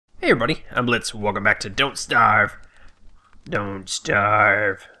Hey everybody, I'm Blitz. Welcome back to Don't Starve. Don't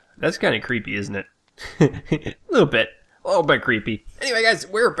Starve. That's kind of creepy, isn't it? A little bit creepy. Anyway, guys,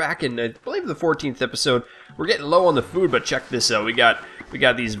 we're back in, I believe, the 14th episode. We're getting low on the food, but check this out. We got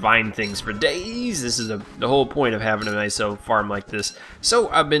these vine things for days. This is the whole point of having a nice farm like this. So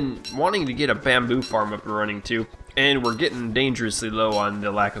I've been wanting to get a bamboo farm up and running too, and we're getting dangerously low on the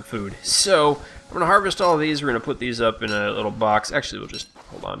lack of food. So I'm gonna harvest all of these. We're gonna put these up in a little box. Actually, we'll just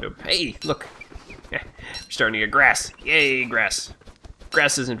hold on to them. Hey, look. We're starting to get grass. Yay, grass.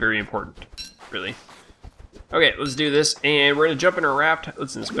 Grass isn't very important, really. Okay, let's do this, and we're gonna jump in a raft.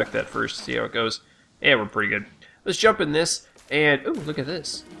 Let's inspect that first, see how it goes. Yeah, we're pretty good. Let's jump in this, and ooh, look at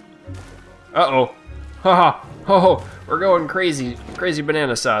this. Uh-oh. Haha. Oh, we're going crazy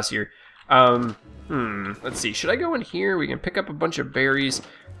banana sauce here. Let's see. Should I go in here? We can pick up a bunch of berries.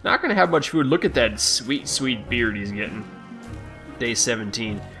 Not gonna have much food. Look at that sweet beard he's getting. Day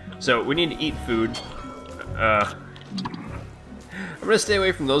 17. So we need to eat food. I'm gonna stay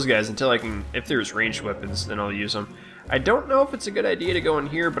away from those guys until I can. If there's ranged weapons, then I'll use them. I don't know if it's a good idea to go in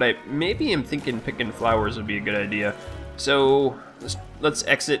here, but maybe I'm thinking picking flowers would be a good idea. So let's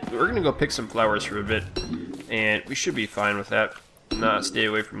exit. We're gonna go pick some flowers for a bit, and we should be fine with that. Nah, stay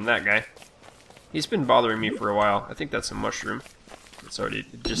away from that guy. He's been bothering me for a while. I think that's a mushroom.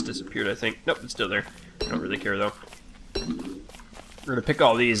 It just disappeared, I think. Nope, it's still there. I don't really care though. We're gonna pick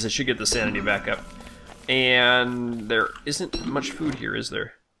all these. I should get the sanity back up. And there isn't much food here, is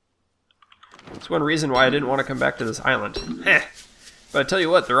there? That's one reason why I didn't want to come back to this island. Heh. But I tell you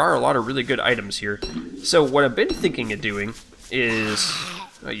what, there are a lot of really good items here. So what I've been thinking of doing is...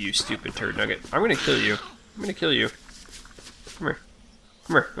 Oh, you stupid turd nugget. I'm gonna kill you. I'm gonna kill you. Come here.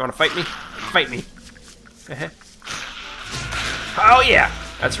 Come here. You wanna fight me? Fight me. Oh yeah!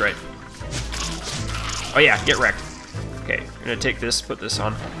 That's right. Oh yeah, get wrecked. Okay, I'm gonna take this, put this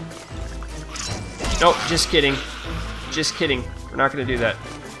on. Nope, just kidding. Just kidding. We're not gonna do that.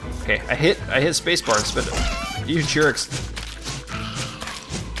 Okay, I hit spacebar instead of you jerks.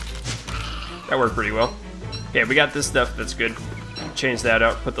 That worked pretty well. Okay, we got this stuff, that's good. Change that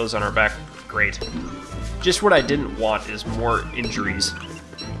out, put those on our back. Great. Just what I didn't want is more injuries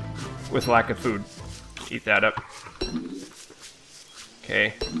with lack of food. Eat that up.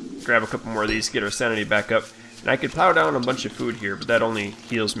 Okay, grab a couple more of these, get our sanity back up. And I could plow down a bunch of food here, but that only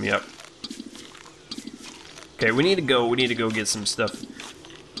heals me up. Okay, we need to go get some stuff.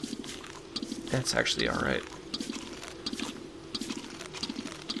 That's actually alright.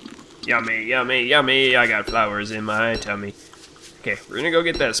 Yummy, yummy, yummy, I got flowers in my tummy. Okay, we're gonna go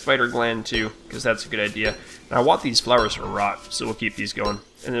get that spider gland too, because that's a good idea. And I want these flowers to rot, so we'll keep these going.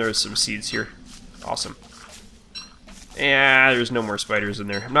 And there's some seeds here. Awesome. Yeah, there's no more spiders in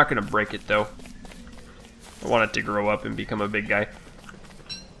there. I'm not gonna break it though. I want it to grow up and become a big guy.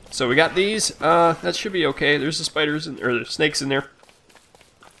 So we got these. That should be okay. There's the spiders or the snakes in there.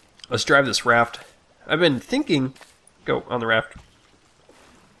 Let's drive this raft. I've been thinking, go on the raft.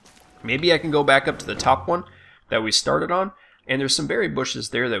 Maybe I can go back up to the top one that we started on, and there's some berry bushes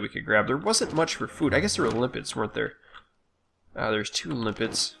there that we could grab. There wasn't much for food. I guess there were limpets, weren't there? There's 2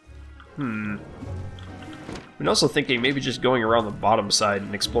 limpets. I'm also thinking maybe just going around the bottom side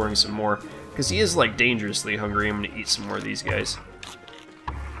and exploring some more, because he is like dangerously hungry. I'm gonna eat some more of these guys.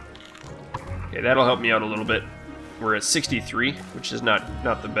 Okay, that'll help me out a little bit. We're at 63, which is not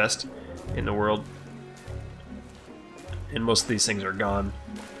the best in the world. And most of these things are gone.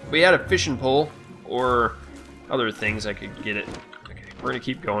 If we had a fishing pole or other things, I could get it. Okay, we're gonna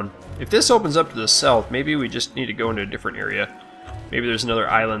keep going. If this opens up to the south, maybe we just need to go into a different area. Maybe there's another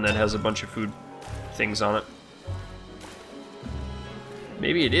island that has a bunch of food things on it.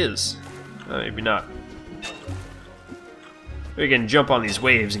 Maybe it is. Maybe not. We can jump on these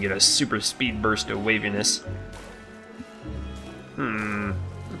waves and get a super speed burst of waviness.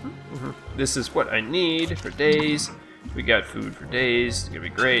 This is what I need for days. We got food for days. It's gonna be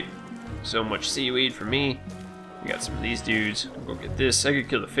great. So much seaweed for me. We got some of these dudes. We'll go get this. I could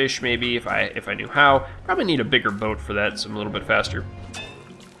kill the fish maybe if I knew how. Probably need a bigger boat for that, so I'm a little bit faster.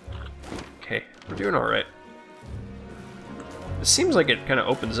 Okay, we're doing all right. It seems like it kind of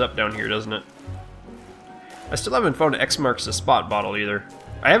opens up down here, doesn't it? I still haven't found X marks the spot bottle either.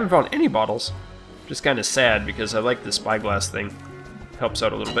 I haven't found any bottles. Just kind of sad because I like the spyglass thing. Helps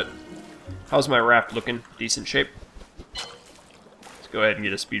out a little bit. How's my raft looking? Decent shape. Let's go ahead and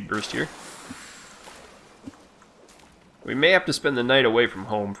get a speed burst here. We may have to spend the night away from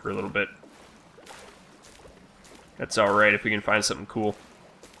home for a little bit. That's alright if we can find something cool.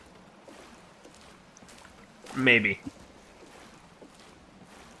 Maybe.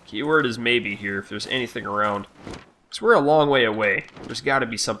 Keyword is maybe here, if there's anything around. So we're a long way away. There's got to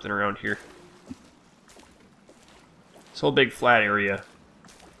be something around here. This whole big flat area.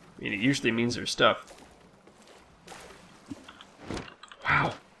 I mean, it usually means there's stuff.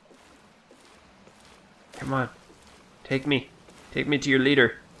 Wow. Come on. Take me. Take me to your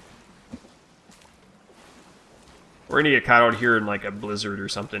leader. We're gonna get caught out here in like a blizzard or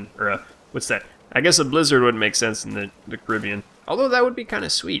something. Or a, what's that? I guess a blizzard wouldn't make sense in the Caribbean. Although that would be kind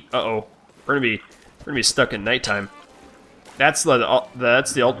of sweet. Uh-oh. We're gonna be stuck in nighttime. That's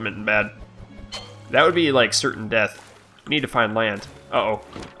the ultimate in bad. That would be like certain death. We need to find land. Uh-oh.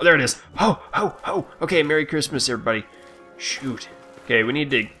 Oh, there it is. Ho, ho, ho. Okay, Merry Christmas, everybody. Shoot. Okay, we need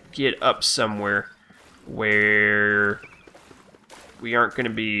to get up somewhere where we aren't going to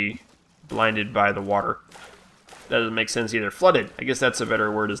be blinded by the water. That doesn't make sense either. Flooded. I guess that's a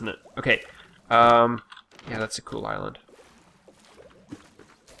better word, isn't it? Okay. Yeah, that's a cool island.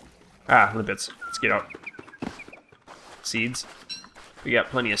 Ah, limpets. Let's get out. Seeds. We got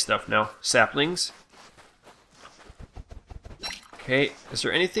plenty of stuff now. Saplings. Okay, is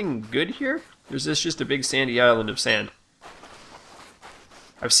there anything good here? Or is this just a big sandy island of sand?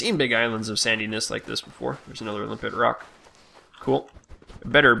 I've seen big islands of sandiness like this before. There's another limpet rock. Cool. I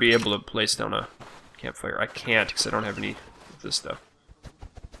better be able to place down a campfire. I can't because I don't have any of this stuff.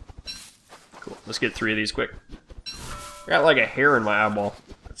 Cool. Let's get 3 of these quick. I got like a hair in my eyeball.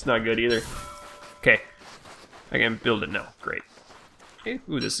 That's not good either. Okay. I can build it now. Great. Okay.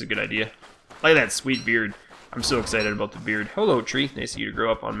 Ooh, this is a good idea. Look at that sweet beard. I'm so excited about the beard. Hello, tree. Nice of you to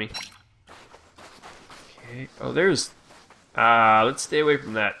grow up on me. Okay. Oh, there's... let's stay away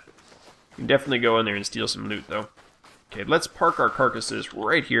from that. We can definitely go in there and steal some loot, though. Okay, let's park our carcasses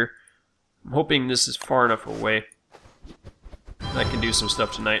right here. I'm hoping this is far enough away. I can do some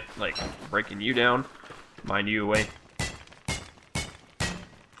stuff tonight, like breaking you down, mine you away.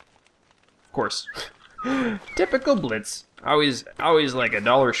 Of course. Typical Blitz. Always like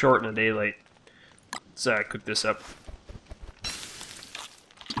 $1 short and a day late. Let's cook this up.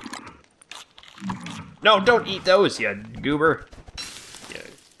 No, don't eat those, you goober. Yeah,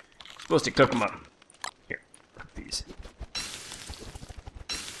 you're supposed to cook them up. Here, cook these.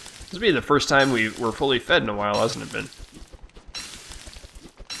 This will be the first time we're fully fed in a while, hasn't it been?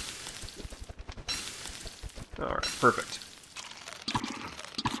 Alright, perfect.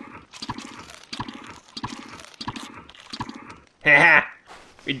 Haha!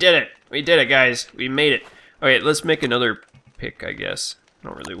 We did it! We did it, guys! We made it! Okay, let's make another pick, I guess. I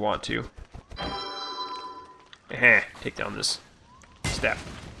don't really want to. Take down this staff.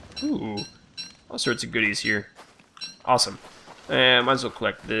 Ooh, all sorts of goodies here. Awesome. And might as well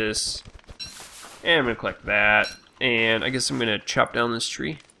collect this. And I'm gonna collect that. And I guess I'm gonna chop down this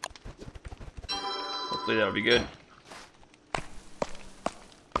tree. Hopefully that'll be good.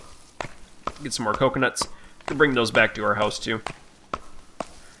 Get some more coconuts. Can bring those back to our house too.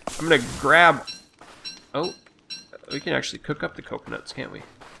 I'm gonna grab... Oh, we can actually cook up the coconuts, can't we?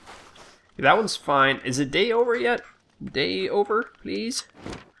 That one's fine. Is it day over yet? Day over, please?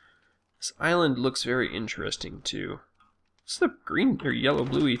 This island looks very interesting, too. What's the green or yellow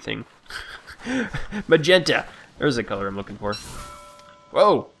bluey thing? Magenta. There's the color I'm looking for.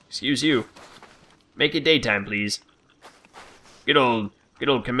 Whoa! Excuse you. Make it daytime, please. Good old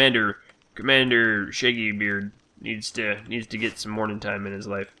Commander Shaggy Beard needs to get some morning time in his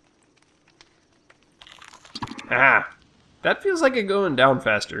life. Ah! That feels like it going down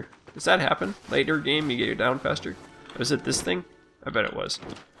faster. Does that happen? Later game, you get it down faster? Was it this thing? I bet it was.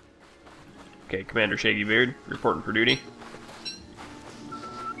 Okay, Commander Shaggy Beard, reporting for duty.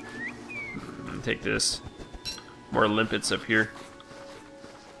 Take this. More limpets up here.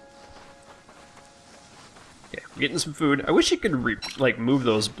 Okay, I'm getting some food. I wish you could, like, move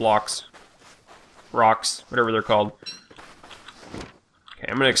those blocks. Rocks, whatever they're called. Okay,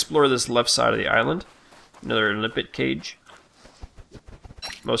 I'm going to explore this left side of the island. Another limpet cage.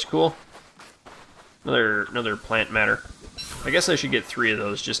 Most cool. Another plant matter. I guess I should get 3 of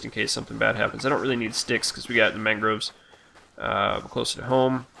those just in case something bad happens. I don't really need sticks because we got the mangroves closer to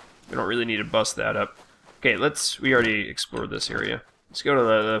home. We don't really need to bust that up. Okay, we already explored this area. Let's go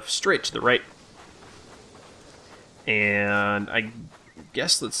to straight to the right. And I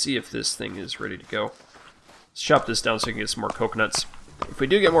guess let's see if this thing is ready to go. Let's chop this down so we can get some more coconuts. If we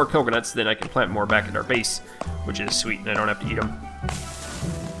do get more coconuts, then I can plant more back at our base, which is sweet, and I don't have to eat them.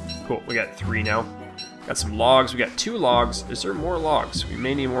 Cool, we got 3 now. Got some logs. We got 2 logs. Is there more logs? We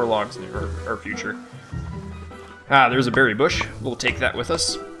may need more logs in our future. Ah, there's a berry bush. We'll take that with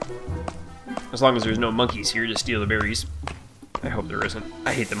us. As long as there's no monkeys here to steal the berries. I hope there isn't.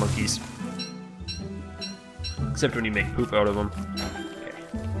 I hate the monkeys. Except when you make poop out of them. Okay.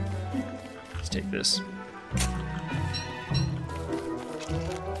 Let's take this.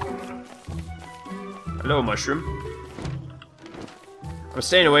 Hello, mushroom. I'm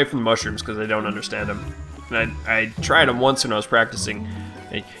staying away from the mushrooms because I don't understand them. And I tried them once when I was practicing.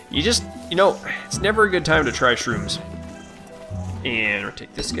 You just, you know, it's never a good time to try shrooms. And we'll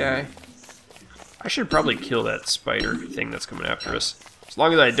take this guy. I should probably kill that spider thing that's coming after us. As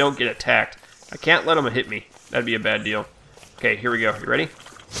long as I don't get attacked. I can't let him hit me. That'd be a bad deal. Okay, here we go. You ready?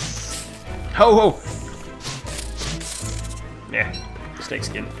 Ho ho! Yeah, snake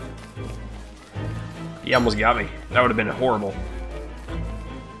skin. He almost got me. That would have been horrible.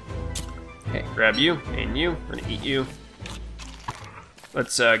 Okay, grab you and you. We're gonna eat you.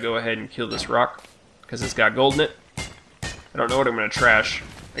 Let's go ahead and kill this rock because it's got gold in it. I don't know what I'm gonna trash.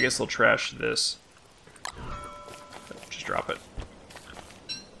 I guess I'll trash this. Just drop it.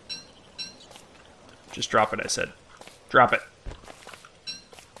 Just drop it, I said. Drop it.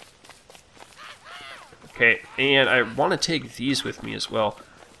 Okay, and I want to take these with me as well.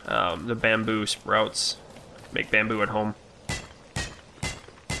 The bamboo sprouts. Make bamboo at home. I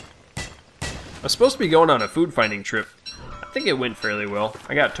was supposed to be going on a food finding trip. I think it went fairly well.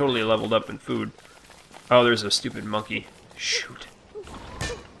 I got totally leveled up in food. Oh, there's a stupid monkey. Shoot.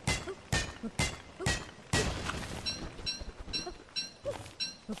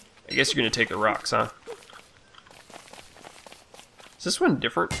 I guess you're gonna take the rocks, huh? Is this one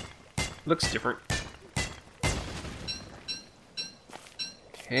different? Looks different.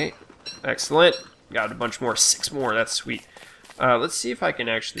 Okay, excellent. Got a bunch more, 6 more, that's sweet. Let's see if I can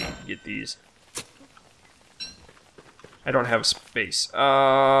actually get these. I don't have space.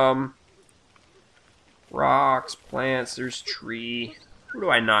 Rocks, plants, there's tree. What do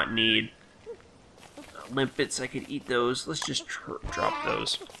I not need? Limpets, I could eat those. Let's just drop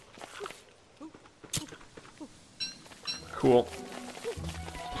those. Cool.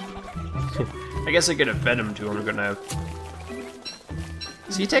 I guess I could have fed him to him, couldn't I have?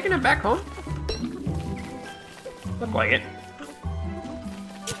 Is he taking it back home? Look like it.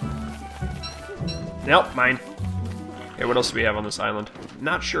 Nope, mine. Okay, what else do we have on this island?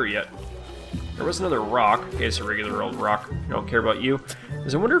 Not sure yet. There was another rock. Okay, it's a regular old rock. I don't care about you.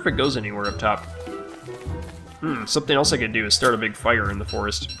 I wonder if it goes anywhere up top. Something else I could do is start a big fire in the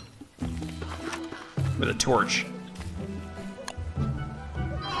forest. With a torch.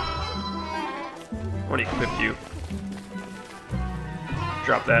 I want to equip you.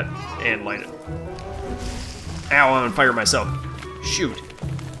 Drop that and light it. Ow, I'm on fire myself. Shoot.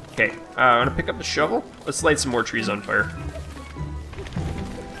 Okay, I'm gonna pick up the shovel. Let's light some more trees on fire.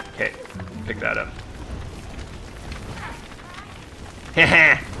 Okay, pick that up.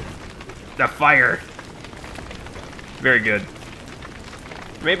 Haha! The fire! Very good.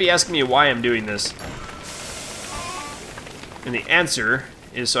 You may be asking me why I'm doing this. And the answer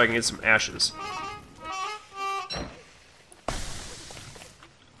is so I can get some ashes.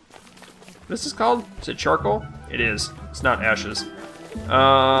 This is called? Is it charcoal? It is. It's not ashes.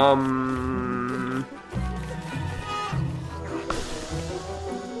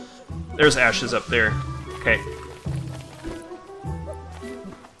 There's ashes up there. Okay.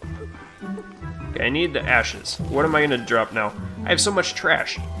 Okay, I need the ashes. What am I gonna drop now? I have so much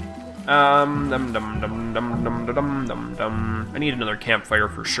trash. I need another campfire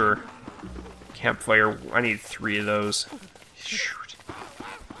for sure. Campfire. I need 3 of those. Shoot.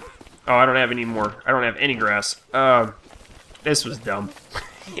 Oh, I don't have any more. I don't have any grass. This was dumb.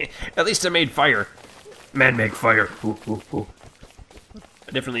 At least I made fire. Man, make fire. Ooh, ooh, ooh.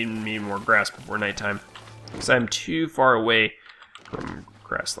 I definitely need more grass before nighttime. Because I'm too far away from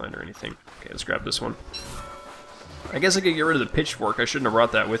grassland or anything. Okay, let's grab this one. I guess I could get rid of the pitchfork. I shouldn't have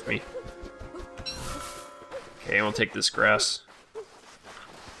brought that with me. Okay, we'll take this grass.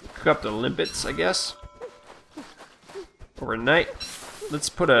 Cook up the limpets, I guess. Overnight. Let's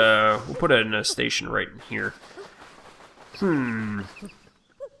put we'll put it in a station right in here.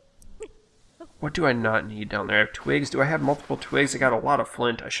 What do I not need down there? I have twigs. Do I have multiple twigs? I got a lot of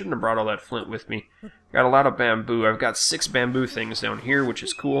flint. I shouldn't have brought all that flint with me. Got a lot of bamboo. I've got 6 bamboo things down here, which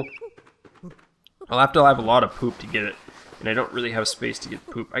is cool. I'll have to have a lot of poop to get it. And I don't really have space to get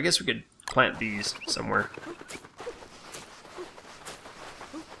poop. I guess we could plant these somewhere.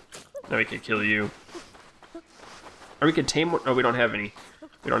 Now we could kill you. Or we could tame one. Oh, we don't have any.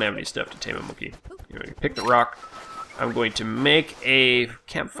 We don't have any stuff to tame a monkey. You know, pick the rock. I'm going to make a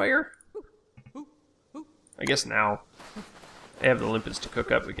campfire. I guess now I have the limpets to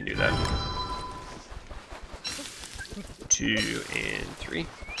cook up. We can do that. 2 and 3.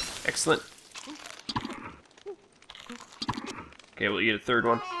 Excellent. Okay, we'll eat a 3rd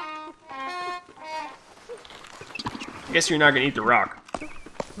one. I guess you're not gonna eat the rock.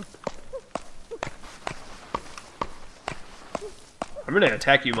 I'm gonna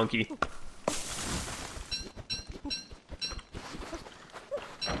attack you, monkey.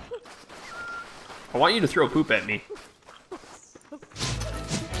 want you to throw poop at me.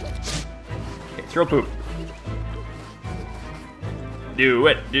 Okay, throw poop. Do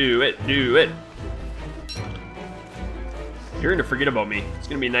it, do it, do it. You're gonna forget about me. It's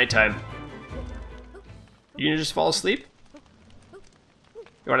gonna be nighttime. You gonna just fall asleep?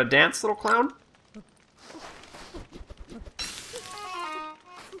 You wanna dance, little clown?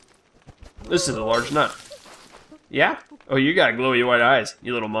 This is a large nut. Yeah? Oh, you got glowy white eyes,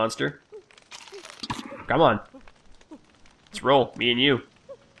 you little monster. Come on. Let's roll, me and you.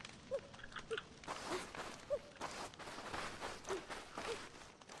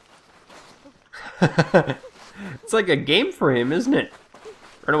 It's like a game for him, isn't it?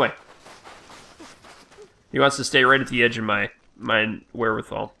 Run away. He wants to stay right at the edge of my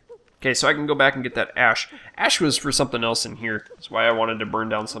wherewithal. Okay, so I can go back and get that ash. Ash was for something else in here. That's why I wanted to burn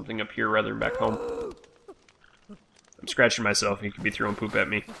down something up here rather than back home. I'm scratching myself. He could be throwing poop at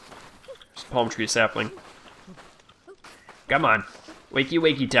me. There's a palm tree sapling. Come on. Wakey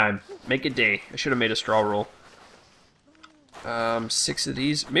wakey time. Make a day. I should have made a straw roll. 6 of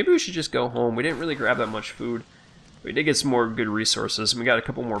these. Maybe we should just go home. We didn't really grab that much food. We did get some more good resources, and we got a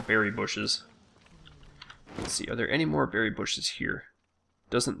couple more berry bushes. Let's see, are there any more berry bushes here?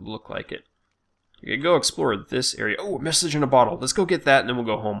 Doesn't look like it. We can go explore this area. Oh, a message in a bottle. Let's go get that, and then we'll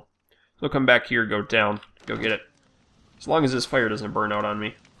go home. We'll come back here, go down, go get it. As long as this fire doesn't burn out on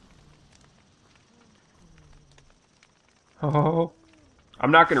me. Oh,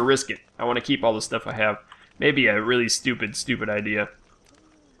 I'm not going to risk it. I want to keep all the stuff I have. Maybe a really stupid idea.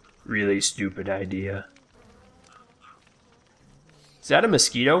 Really stupid idea. Is that a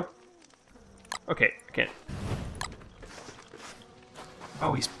mosquito? Okay, I can't.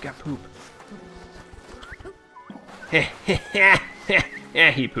 Oh, he's got poop. Yeah,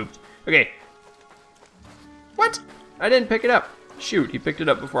 he pooped. Okay. What? I didn't pick it up. Shoot, he picked it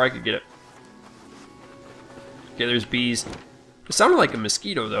up before I could get it. Okay, there's bees. It sounded like a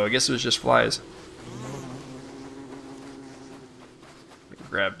mosquito, though. I guess it was just flies.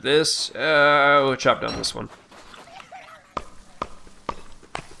 Grab this. We'll chop down this one.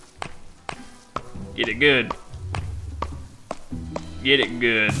 Get it good. Get it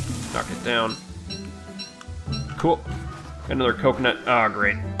good. Knock it down. Cool. Another coconut. Ah, oh,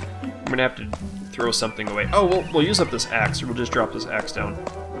 great. I'm gonna have to throw something away. Oh, we'll use up this axe, or we'll just drop this axe down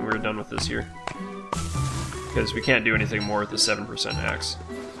when we're done with this here. Because we can't do anything more with the 7% axe.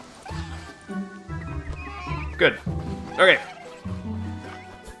 Good. Okay.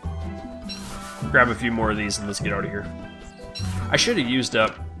 Grab a few more of these and let's get out of here. I should have used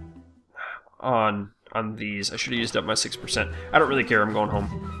up on these. I should have used up my 6%. I don't really care. I'm going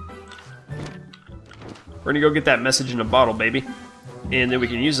home. We're gonna go get that message in a bottle, baby. And then we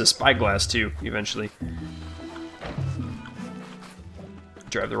can use the spyglass too, eventually.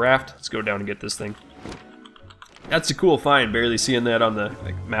 Drive the raft. Let's go down and get this thing. That's a cool find, barely seeing that on the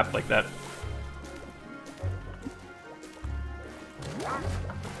map like that.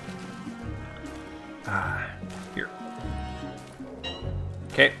 Here.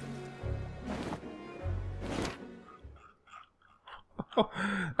 Okay. Oh,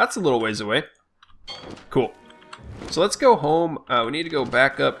 that's a little ways away. Cool. So let's go home. We need to go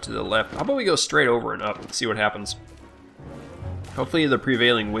back up to the left. How about we go straight over and up and see what happens? Hopefully the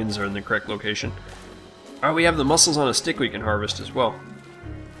prevailing winds are in the correct location. Oh, we have the mussels on a stick we can harvest as well.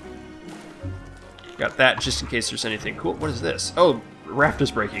 Got that just in case there's anything cool. What is this? Oh, raft is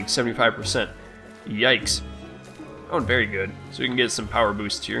breaking. 75%. Yikes. Oh, very good. So we can get some power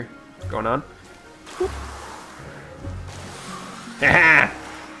boosts here going on. Ha!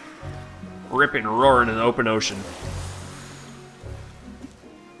 Ripping, roaring in the open ocean.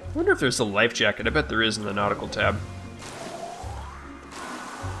 I wonder if there's a life jacket. I bet there is in the nautical tab.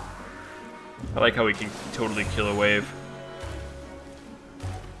 I like how we can totally kill a wave.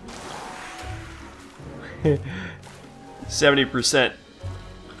 70%.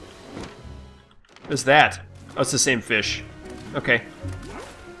 What's that? Oh, it's the same fish. Okay.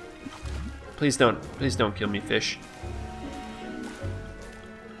 Please don't kill me, fish.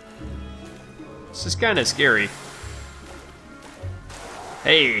 This is kind of scary.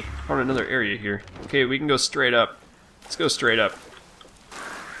 Hey, found another area here. Okay, we can go straight up. Let's go straight up.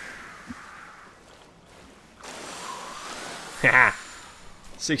 Haha.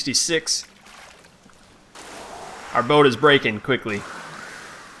 66. Our boat is breaking quickly.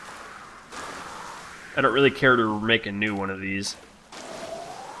 I don't really care to make a new one of these.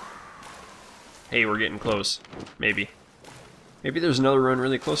 Hey, we're getting close. Maybe. Maybe there's another one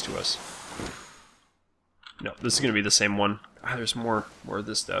really close to us. No, this is going to be the same one. Ah, there's more of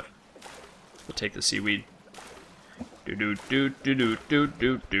this stuff. We'll take the seaweed. Do do do do do do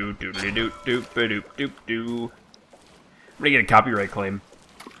do do do do do do do do do. I'm gonna get a copyright claim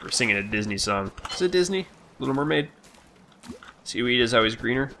for singing a Disney song. Is it Disney? Little Mermaid? Seaweed is always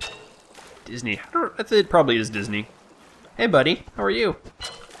greener. Disney. I think it probably is Disney. Hey, buddy. How are you?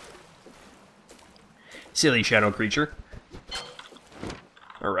 Silly shadow creature.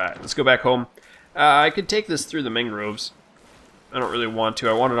 Alright, let's go back home. I could take this through the mangroves. I don't really want to.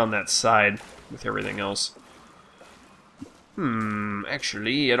 I want it on that side with everything else.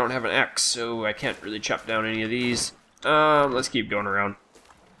 Actually, I don't have an axe, so I can't really chop down any of these. Let's keep going around.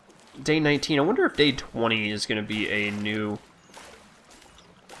 Day 19. I wonder if day 20 is going to be a new...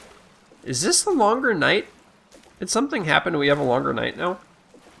 Is this the longer night? Did something happen? Do we have a longer night now?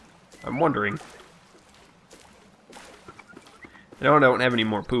 I'm wondering. I don't have any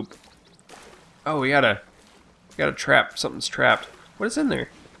more poop. Oh, we got a trap. Something's trapped. What is in there?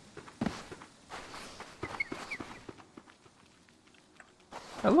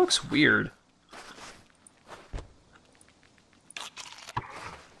 That looks weird.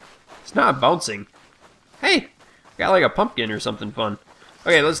 It's not bouncing. Hey! Got like a pumpkin or something fun.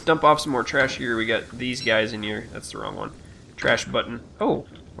 Okay, let's dump off some more trash here. We got these guys in here. That's the wrong one. Trash button. Oh,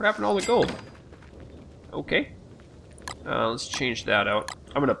 what happened to all the gold? Okay. Let's change that out.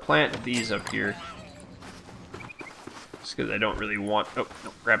 I'm going to plant these up here. Just because I don't really want... Oh,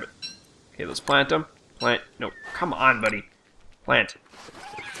 no, grab it. Okay, let's plant them. Plant. No, come on, buddy. Plant.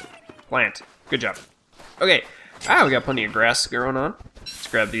 Plant. Good job. Okay. Ah, we got plenty of grass going on. Let's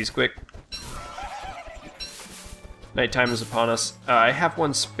grab these quick. Nighttime is upon us. I have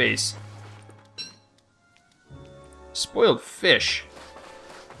one space. Spoiled fish.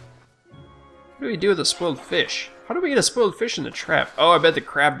 What do we do with a spoiled fish? How do we get a spoiled fish in the trap? Oh, I bet the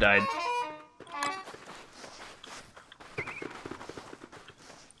crab died.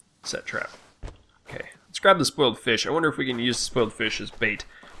 Set trap. Okay, let's grab the spoiled fish. I wonder if we can use the spoiled fish as bait.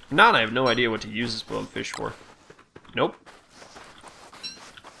 If not, I have no idea what to use the spoiled fish for. Nope.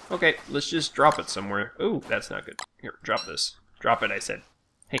 Okay, let's just drop it somewhere. Ooh, that's not good. Here, drop this. Drop it, I said.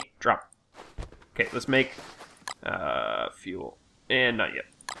 Hey, drop. Okay, let's make fuel. And not yet.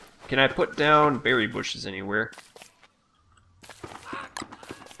 Can I put down berry bushes anywhere?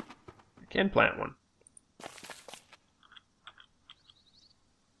 I can plant one.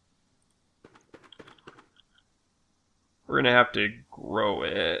 We're gonna have to grow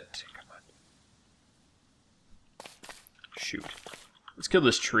it. Come on. Shoot. Let's kill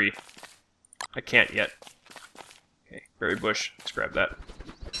this tree. I can't yet. Okay, berry bush. Let's grab that.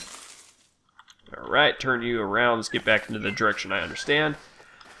 Alright, turn you around. Let's get back into the direction I understand.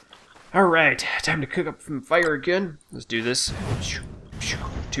 Alright, time to cook up some fire again. Let's do this.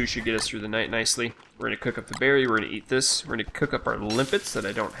 2 should get us through the night nicely. We're going to cook up the berry. We're going to eat this. We're going to cook up our limpets that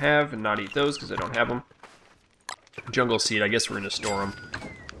I don't have and not eat those because I don't have them. Jungle seed, I guess we're going to store them.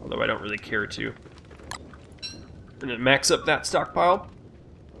 Although I don't really care to. And then max up that stockpile.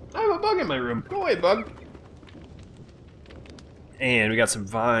 I have a bug in my room. Go away, bug. And we got some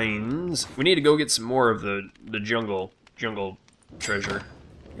vines. We need to go get some more of the jungle treasure.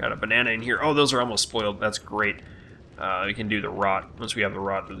 Got a banana in here. Oh, those are almost spoiled. That's great. We can do the rot. Once we have the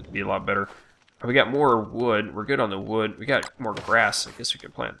rot, it'll be a lot better. We got more wood. We're good on the wood. We got more grass. I guess we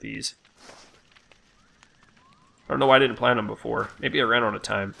can plant these. I don't know why I didn't plant them before. Maybe I ran out of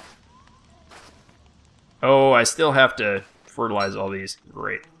time. Oh, I still have to fertilize all these.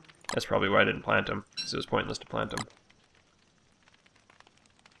 Great. That's probably why I didn't plant them, because it was pointless to plant them.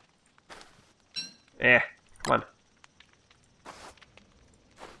 Come on.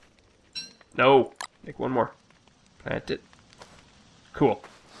 No! Make one more. Plant it. Cool.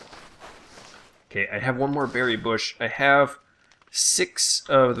 Okay, I have one more berry bush. I have 6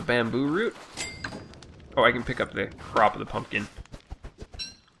 of the bamboo root. Oh, I can pick up the crop of the pumpkin.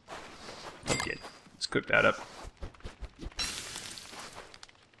 Pumpkin. Let's cook that up.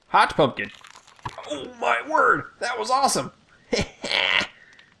 Hot pumpkin. Oh my word! That was awesome!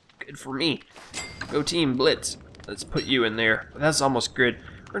 Good for me. Go team Blitz. Let's put you in there. That's almost good.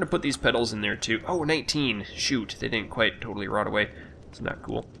 We're going to put these petals in there too. Oh, 19. Shoot, they didn't quite totally rot away. It's not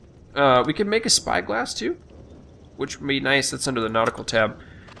cool. We could make a spyglass too, which would be nice. That's under the nautical tab.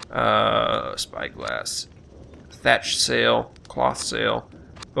 Spyglass. Thatch sail. Cloth sail.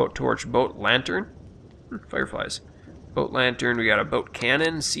 Boat torch. Boat lantern. Fireflies. Boat lantern. We got a boat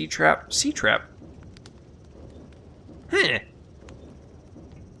cannon. Sea trap. Sea trap. Huh.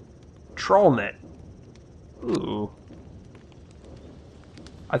 Troll net. Ooh.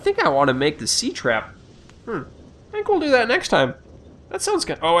 I think I want to make the sea trap. I think we'll do that next time. That sounds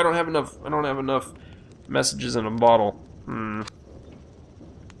good. Oh, I don't have enough. I don't have enough messages in a bottle.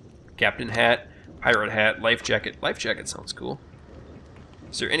 Captain hat. Pirate hat, life jacket. Life jacket sounds cool.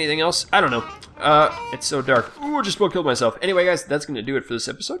 Is there anything else? I don't know. It's so dark. Ooh, I just about killed myself. Anyway, guys, that's going to do it for this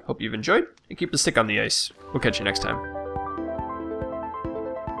episode. Hope you've enjoyed, and keep the stick on the ice. We'll catch you next time.